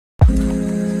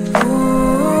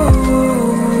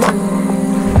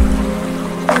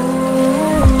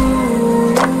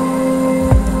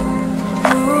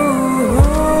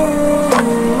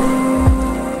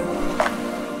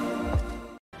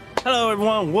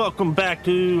welcome back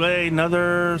to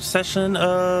another session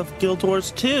of Guild Wars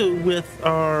 2 with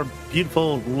our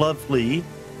beautiful, lovely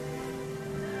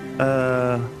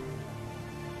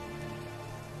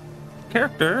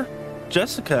character,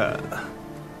 Jessica.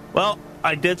 Well,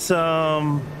 I did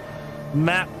some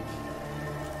map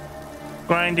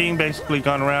grinding, basically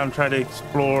gone around, try to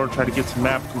explore, try to get some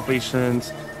map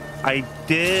completions. I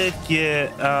did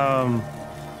get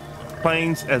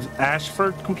Plains of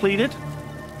Ashford completed.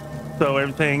 So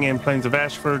everything in Plains of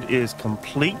Ashford is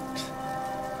complete.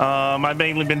 I've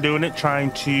mainly been doing it, trying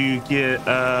to get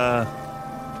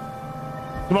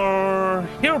more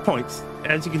hero points.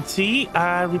 As you can see,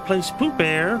 I replaced Pooh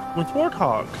Bear with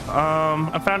Warthog.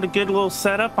 I found a good little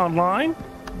setup online,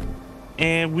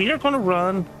 and we are going to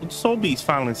run Soul Beast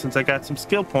finally, since I got some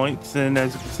skill points. And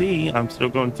as you can see, I'm still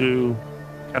going through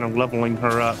kind of leveling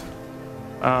her up.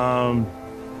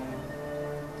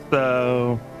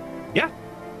 So yeah.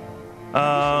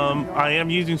 I am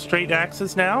using straight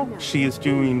axes now. She is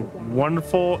doing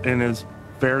wonderful and is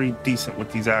very decent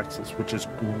with these axes, which is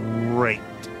great.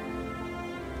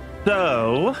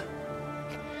 So,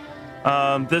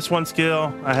 this one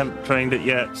skill, I haven't trained it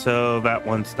yet, so that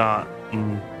one's not,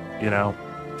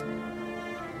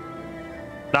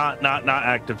 not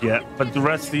active yet. But the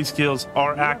rest of these skills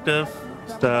are active.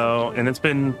 So, and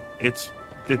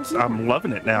I'm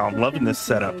loving it now. I'm loving this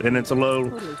setup, and it's a low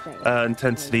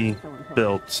intensity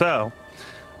build. So,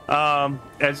 as you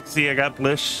can see, I got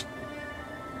Blish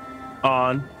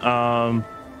on,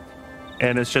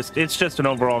 and it's just an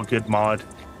overall good mod.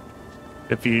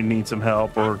 If you need some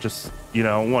help or just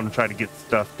want to try to get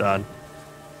stuff done.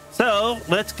 So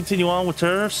let's continue on with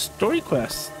our story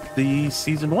quest, the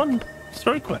season 1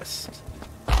 story quest,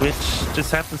 which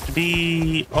just happens to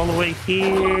be all the way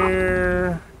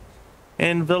here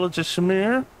in Village of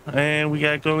Shamir, and we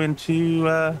gotta go into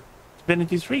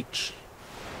Divinity's Reach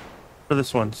for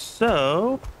this one.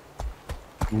 So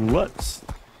let's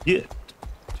get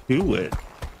to it.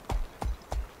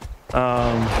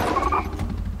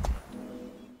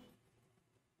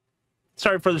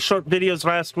 Sorry for the short videos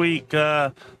last week.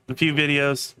 The few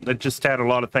videos that just had a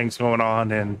lot of things going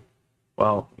on, and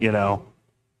well,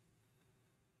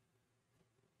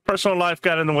 personal life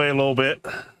got in the way a little bit.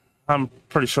 I'm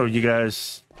pretty sure you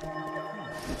guys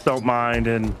don't mind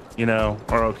and,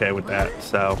 are okay with that.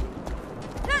 So,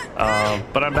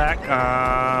 but I'm back.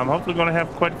 I'm hopefully going to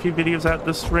have quite a few videos out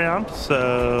this round.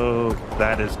 So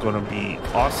that is going to be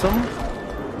awesome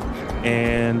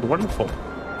and wonderful.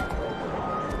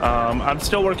 I'm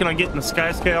still working on getting the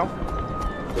sky scale.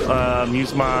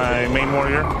 Use my main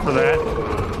warrior for that.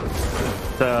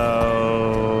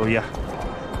 So, yeah.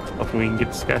 Hopefully we can get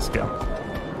the sky scale.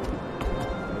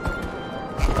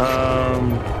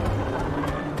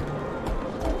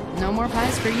 No more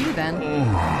pies for you then.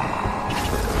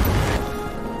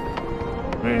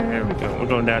 There we go. We're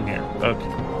going down here. Okay.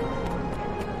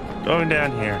 Going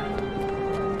down here.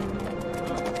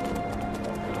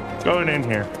 Going in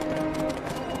here.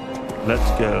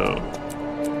 Let's go.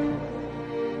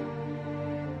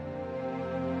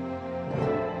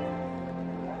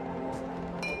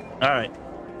 All right.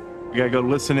 We gotta go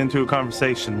listen into a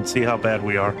conversation and see how bad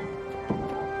we are.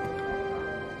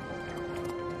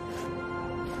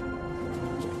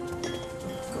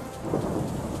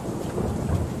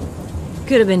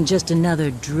 Could have been just another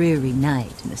dreary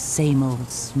night in the same old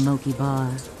smoky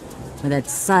bar, with that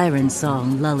siren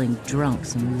song lulling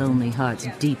drunks and lonely hearts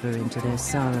deeper into their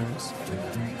sorrows.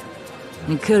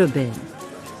 It could have been,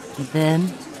 but then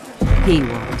he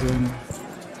walked in.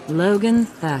 Logan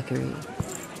Thackeray,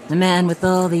 the man with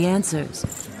all the answers.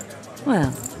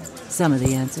 Well, some of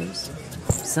the answers,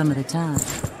 some of the time.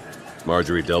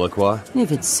 Marjorie Delacroix?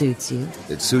 If it suits you.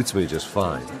 It suits me just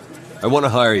fine. I want to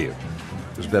hire you.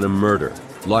 There's been a murder.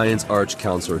 Lion's Arch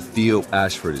Counselor Theo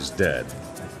Ashford is dead,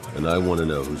 and I want to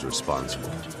know who's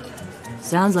responsible.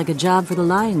 Sounds like a job for the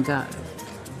Lion Guard.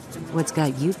 What's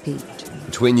got you peaked?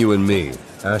 Between you and me,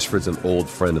 Ashford's an old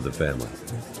friend of the family.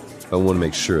 I want to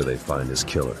make sure they find his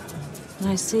killer.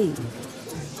 I see.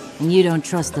 And you don't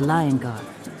trust the Lion Guard?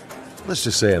 Let's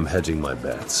just say I'm hedging my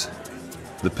bets.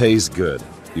 The pay's good.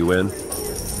 You in?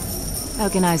 How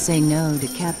can I say no to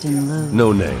Captain Lowe?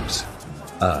 No names.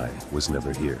 I was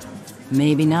never here.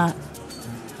 Maybe not,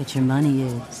 but your money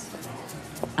is.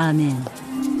 I'm in.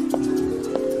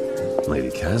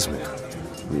 Lady Casimir,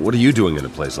 what are you doing in a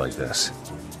place like this?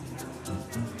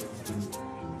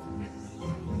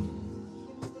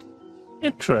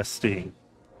 Interesting.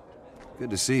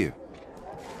 Good to see you.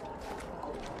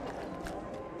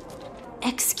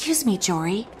 Excuse me,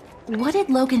 Jory. What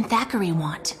did Logan Thackeray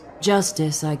want?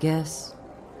 Justice, I guess.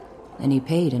 And he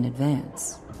paid in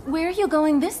advance. Where are you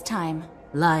going this time?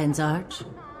 Lion's Arch.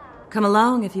 Come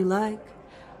along if you like.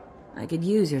 I could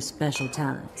use your special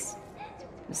talents.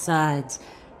 Besides,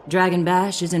 Dragon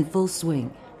Bash is in full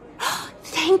swing.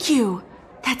 Thank you.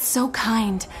 That's so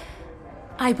kind.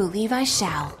 I believe I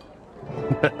shall.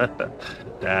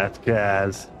 That's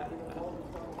Kaz.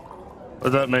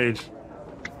 What's up, Mage?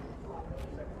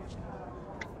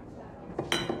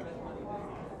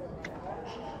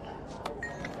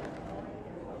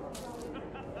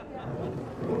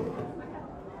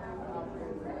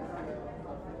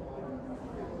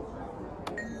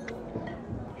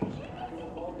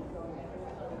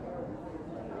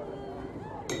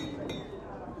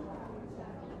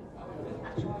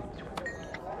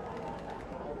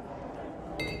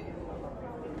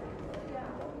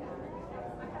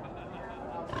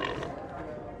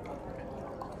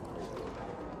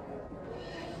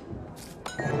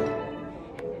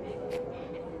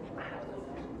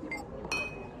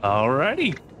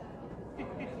 Alrighty.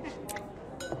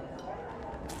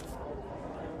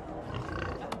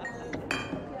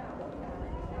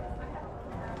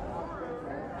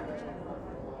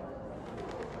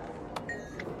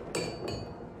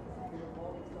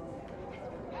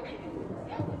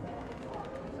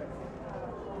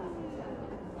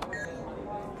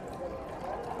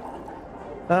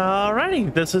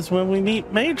 Alrighty, this is when we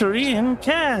meet Majorie and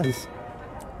Kaz.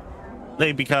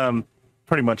 They become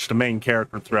pretty much the main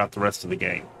character throughout the rest of the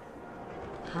game.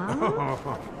 Huh?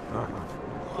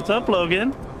 What's up,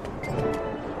 Logan?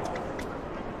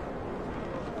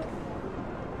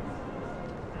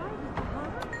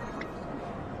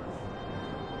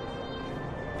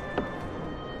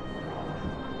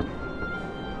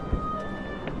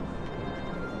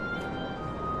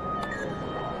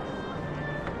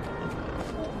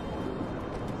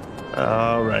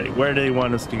 Alright, where do they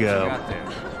want us to go?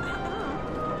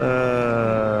 I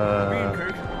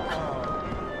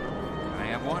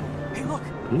have one. Hey, look,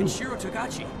 it's Shiro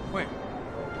Togachi. Wait.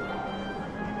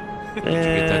 Did you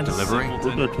get that delivery?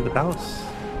 We'll go to the palace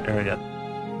area.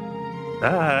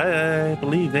 I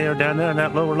believe they are down there on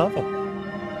that lower level.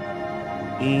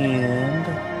 And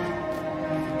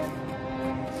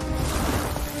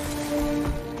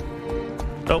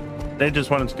oh, they just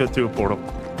wanted to go through a portal.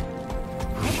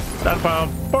 Not a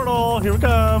problem. Portal, here we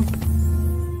come.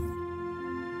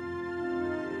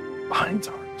 Lion's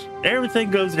Arch. Everything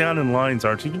goes down in Lion's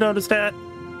Arch. You notice that?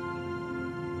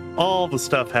 All the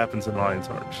stuff happens in Lion's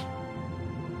Arch.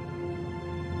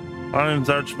 Lion's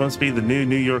Arch must be the new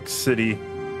New York City.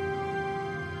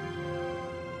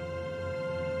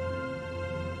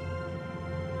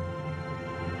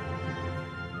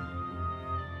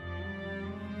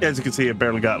 As you can see, I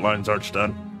barely got Lion's Arch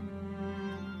done.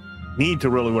 Need to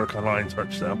really work on Lion's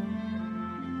Arch, though.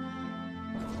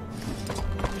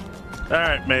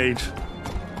 Alright, Mage.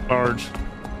 Marge.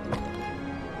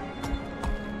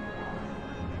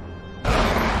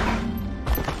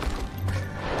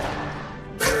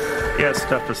 Yeah,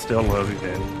 stuff is still loading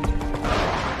in.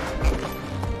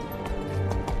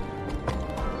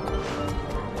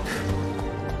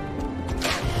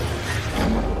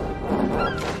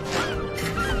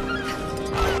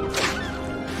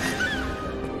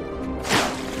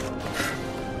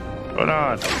 Hold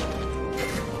on.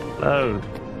 Load.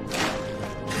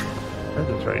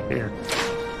 It's right here.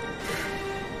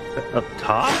 Up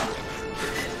top?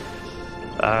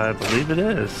 I believe it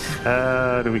is.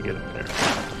 How do we get up there?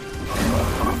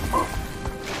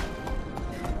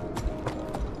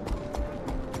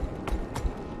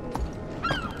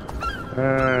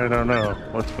 I don't know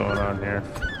what's going on here.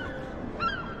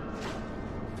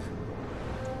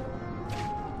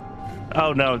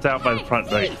 Oh no, it's out by the front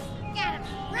gate.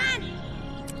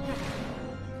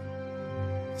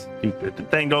 Stupid. The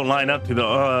thing don't line up to the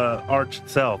arch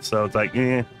itself, so it's like,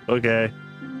 okay.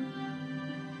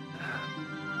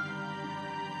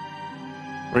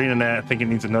 Reading that, I think it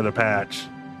needs another patch.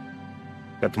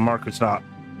 Got the markers not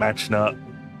matching up.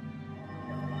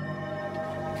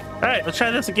 Alright, let's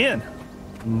try this again.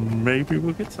 Maybe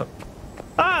we'll get something.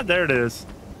 Ah, there it is.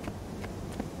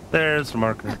 There's the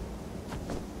marker.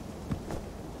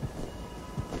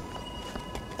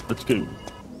 Let's go.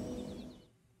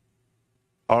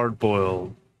 Hard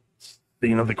boiled.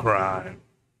 Scene of the crime.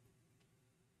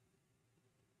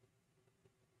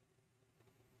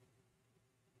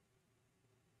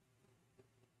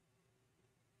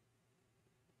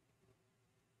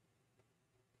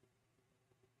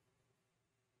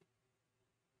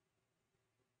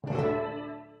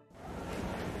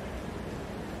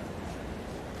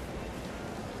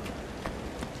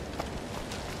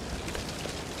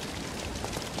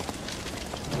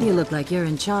 You look like you're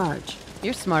in charge.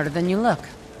 You're smarter than you look.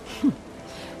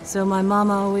 So my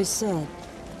mama always said.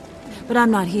 But I'm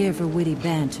not here for witty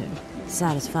banter,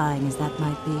 satisfying as that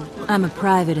might be. I'm a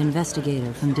private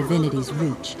investigator from Divinity's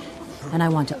Reach, and I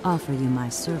want to offer you my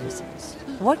services.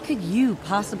 What could you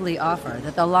possibly offer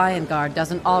that the Lion Guard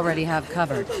doesn't already have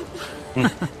covered?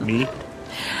 Me?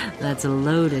 That's a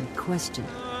loaded question.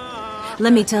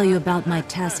 Let me tell you about my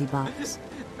Tassie box.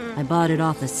 I bought it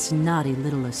off a snotty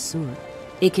little Asur.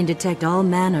 It can detect all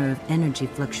manner of energy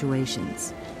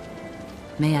fluctuations.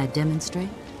 May I demonstrate?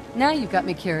 Now you've got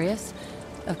me curious.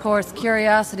 Of course,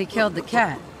 curiosity killed the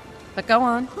cat. But go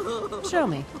on. Show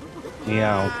me.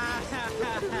 Meow.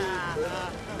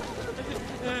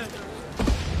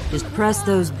 Just press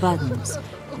those buttons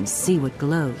and see what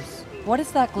glows. What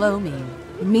does that glow mean?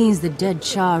 It means the dead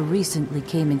Char recently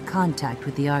came in contact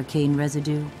with the arcane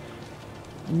residue.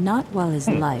 Not while his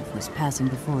life was passing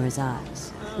before his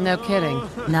eyes. No kidding.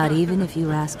 Not even if you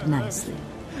ask nicely.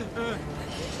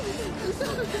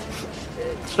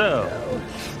 So,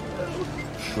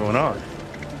 what's going on?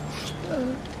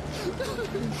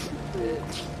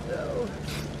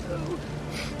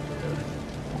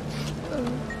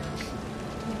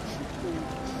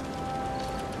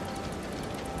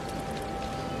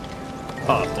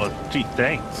 Oh, well, gee,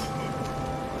 thanks.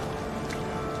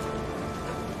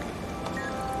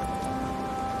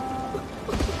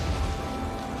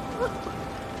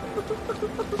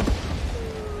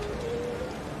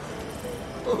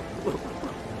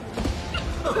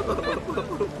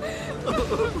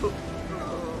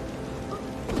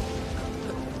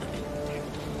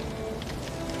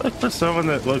 Look for someone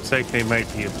that looks like they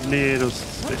might be a little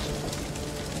suspicious.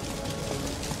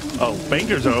 Oh,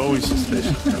 fingers are always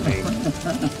suspicious to me.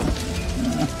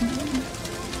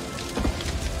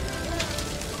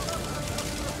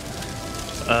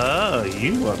 Oh,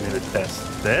 you want me to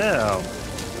test them?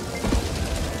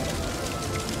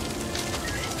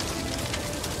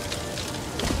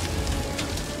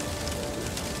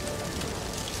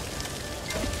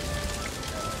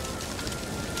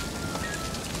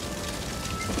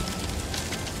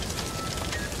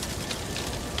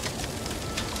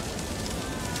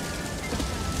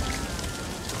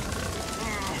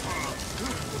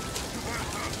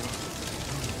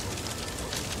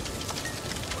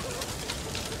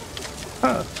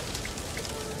 Huh.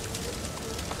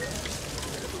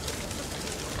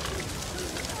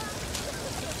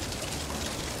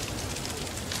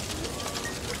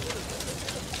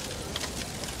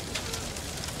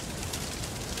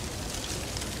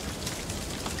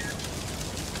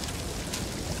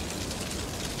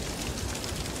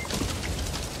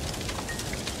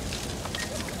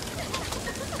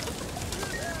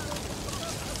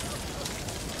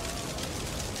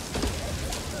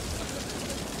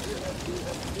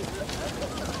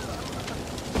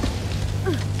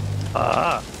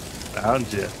 Ah,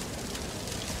 found you.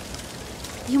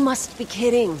 You must be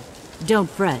kidding. Don't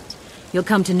fret. You'll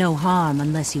come to no harm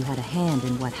unless you had a hand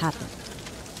in what happened.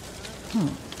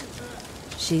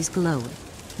 She's glowing.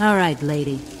 All right,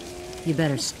 lady. You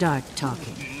better start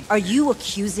talking. Are you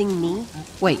accusing me?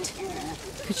 Wait.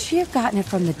 Could she have gotten it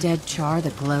from the dead Char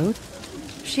that glowed?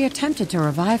 She attempted to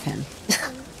revive him.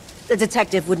 The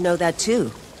detective would know that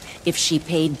too. If she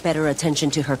paid better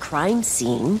attention to her crime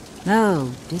scene.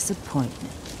 Oh,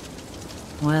 disappointment.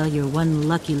 Well, you're one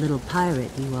lucky little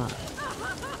pirate, you are.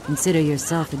 Consider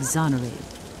yourself exonerated.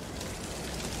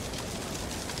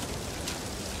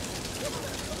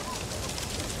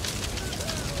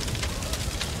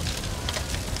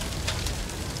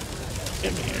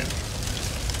 Come here.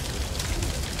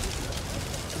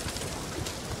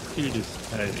 You're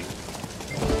just hiding.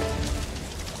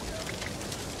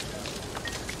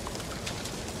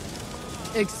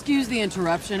 Excuse the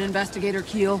interruption, Investigator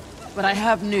Keel, but I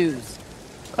have news.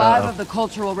 5 of the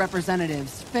cultural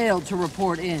representatives failed to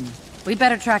report in. We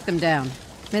better track them down.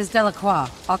 Ms. Delacroix,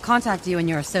 I'll contact you and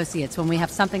your associates when we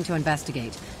have something to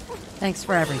investigate. Thanks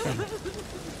for everything.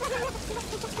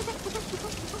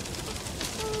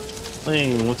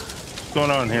 Ling, what's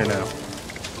going on here now?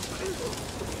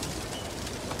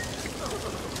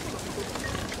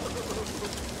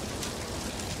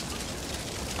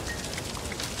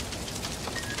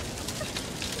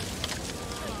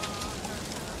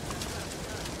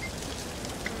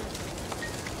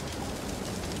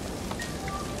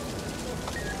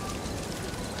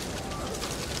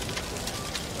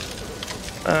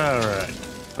 Alright,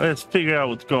 let's figure out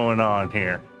what's going on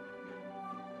here.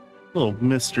 A little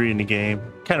mystery in the game.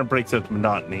 Kind of breaks up the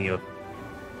monotony of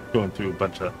going through a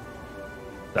bunch of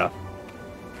stuff.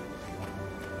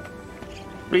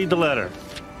 Read the letter.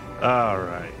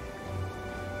 Alright.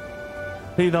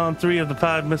 Lead on 3 of the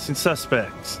 5 missing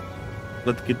suspects.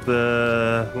 Let's get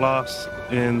the lost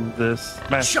in this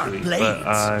mastery, but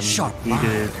I'm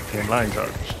needed in Lion's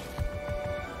Arch.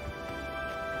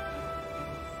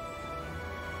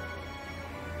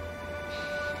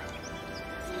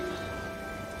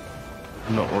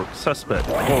 No, or suspect,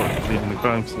 or leaving the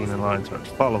crime scene in Lion's Arch.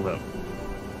 Follow them.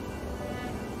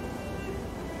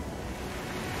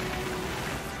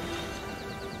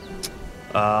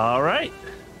 All right.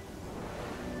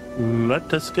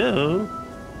 Let us go.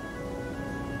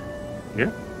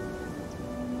 Here?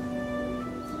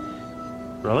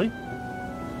 Really?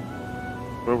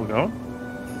 Where are we going?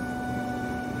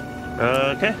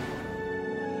 Okay.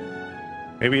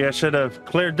 Maybe I should have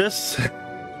cleared this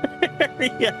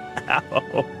area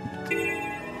out.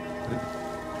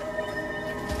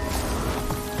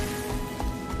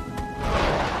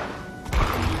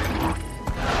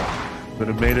 Would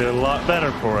have made it a lot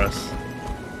better for us.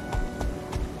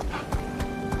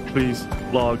 Please,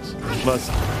 logs.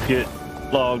 Must get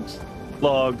logs.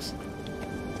 Logs.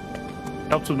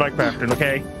 Helps with my crafting,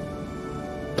 okay?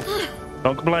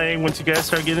 Don't complain. Once you guys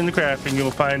start getting into crafting,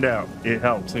 you'll find out. It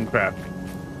helps in crafting.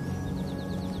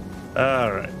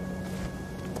 Alright.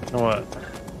 You know what?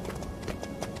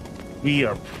 We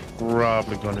are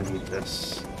probably going to need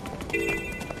this.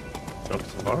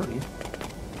 Already.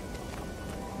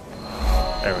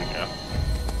 There we go.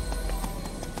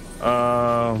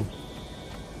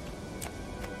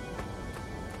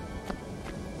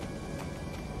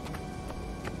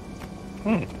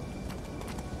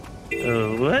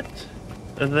 What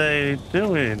are they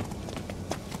doing?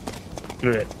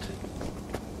 Good.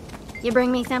 You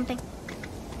bring me something?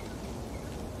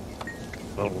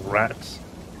 Little rats.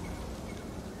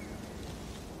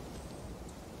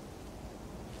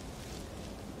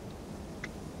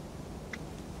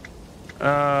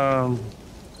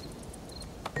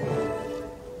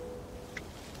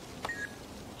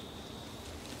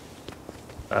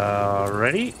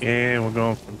 Alrighty, and we're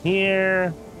going from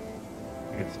here.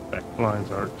 It's back to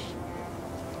Lion's Arch.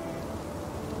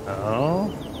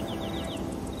 Oh.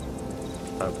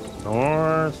 Up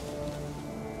north.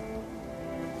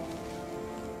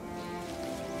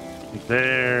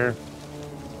 There.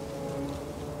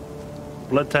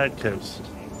 Blood Tide Coast.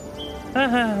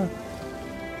 A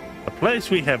place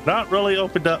we have not really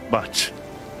opened up much.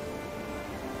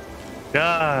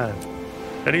 God.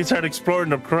 I need to start exploring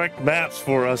the correct maps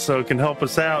for us so it can help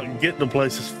us out and get to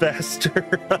places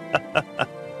faster.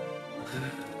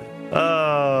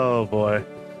 Oh boy.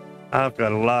 I've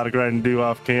got a lot of grinding to do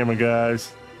off camera,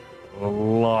 guys. A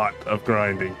lot of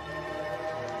grinding.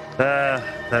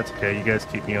 That's okay. You guys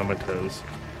keep me on my toes.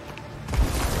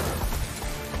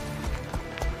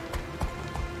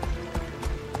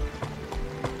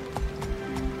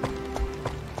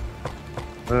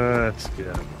 That's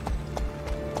good.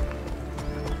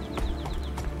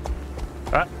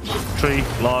 Ah, tree,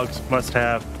 logs, must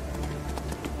have.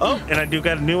 Oh, and I do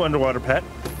got a new underwater pet.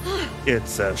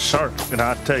 It's a shark, and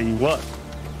I'll tell you what.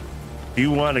 If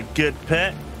you want a good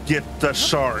pet, get the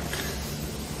shark.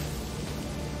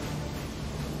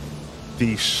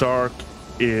 The shark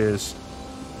is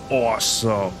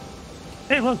awesome.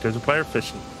 Hey, look, there's a player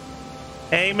fishing.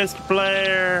 Hey, Mr.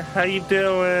 Player, how you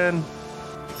doing?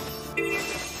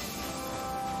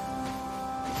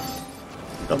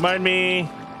 Don't mind me.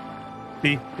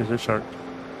 See, there's a shark.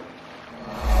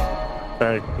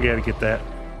 Sorry, we gotta get that.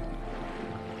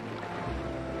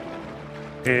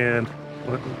 And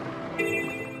what?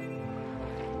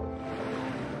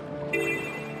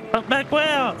 Oh, back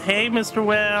well. Hey, Mr.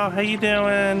 Well, how you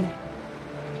doing?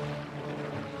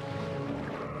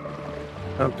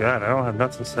 Oh God, I don't have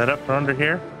nothing set up for under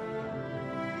here.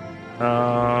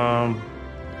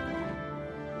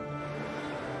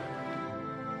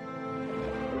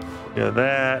 Yeah,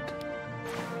 that.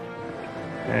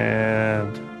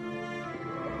 And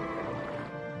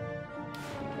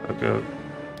I'll go.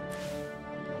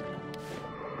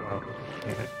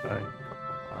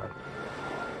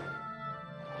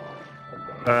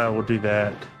 We'll do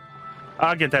that.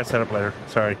 I'll get that set up later.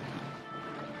 Sorry.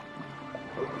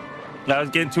 I was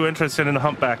getting too interested in the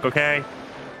humpback, okay?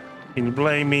 Can you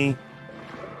blame me?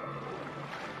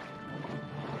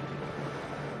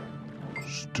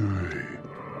 Stay.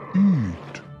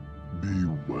 Eat. Be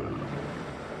well.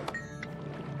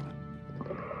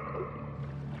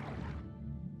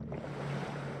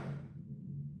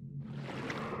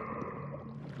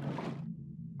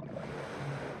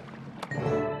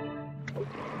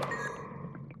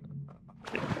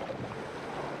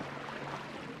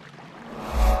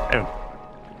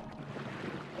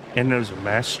 And there's a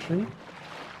mass street?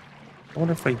 I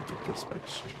wonder if I get this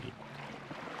mass street.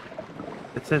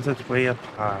 It says it's way up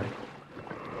high.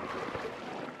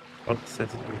 Oh, it says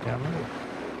it's way down there.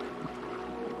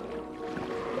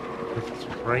 It's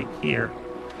right here.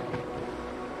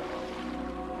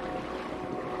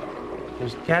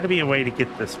 There's got to be a way to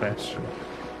get this faster.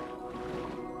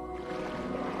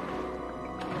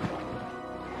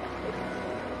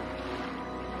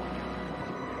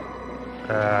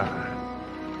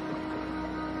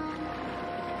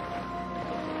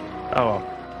 Oh well.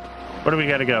 Where do we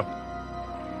gotta go?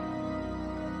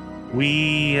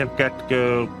 We have got to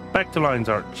go back to Lion's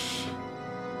Arch.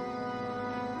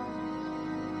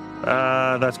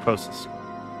 That's closest.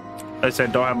 I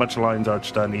said don't have much Lion's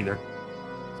Arch done either.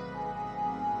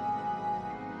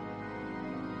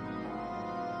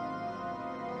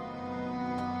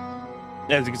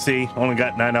 As you can see, only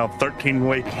got 9 out of 13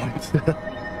 waypoints.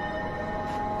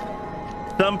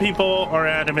 Some people are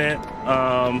adamant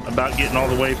about getting all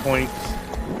the waypoints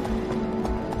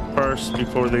first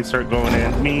before they start going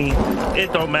in. Me,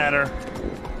 it don't matter.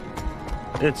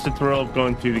 It's the thrill of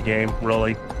going through the game,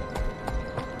 really.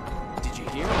 Did you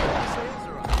hear?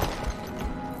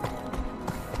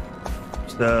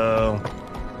 So,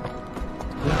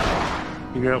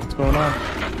 figure out what's going on.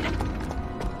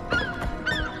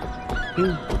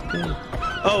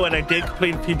 Oh, and I did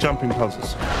complete a few jumping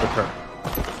puzzles with her.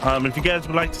 If you guys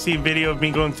would like to see a video of me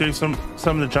going through some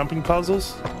of the jumping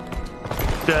puzzles,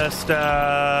 just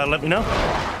let me know,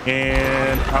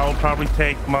 and I'll probably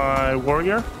take my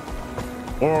warrior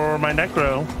or my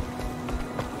necro,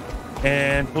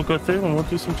 and we'll go through and we'll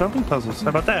do some jumping puzzles. How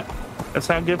about that? That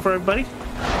sound good for everybody?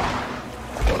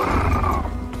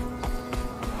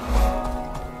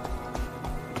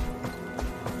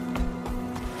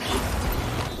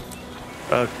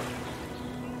 Okay.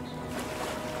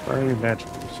 Where are your magic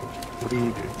research? What do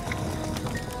you do?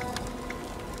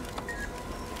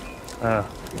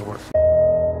 No work.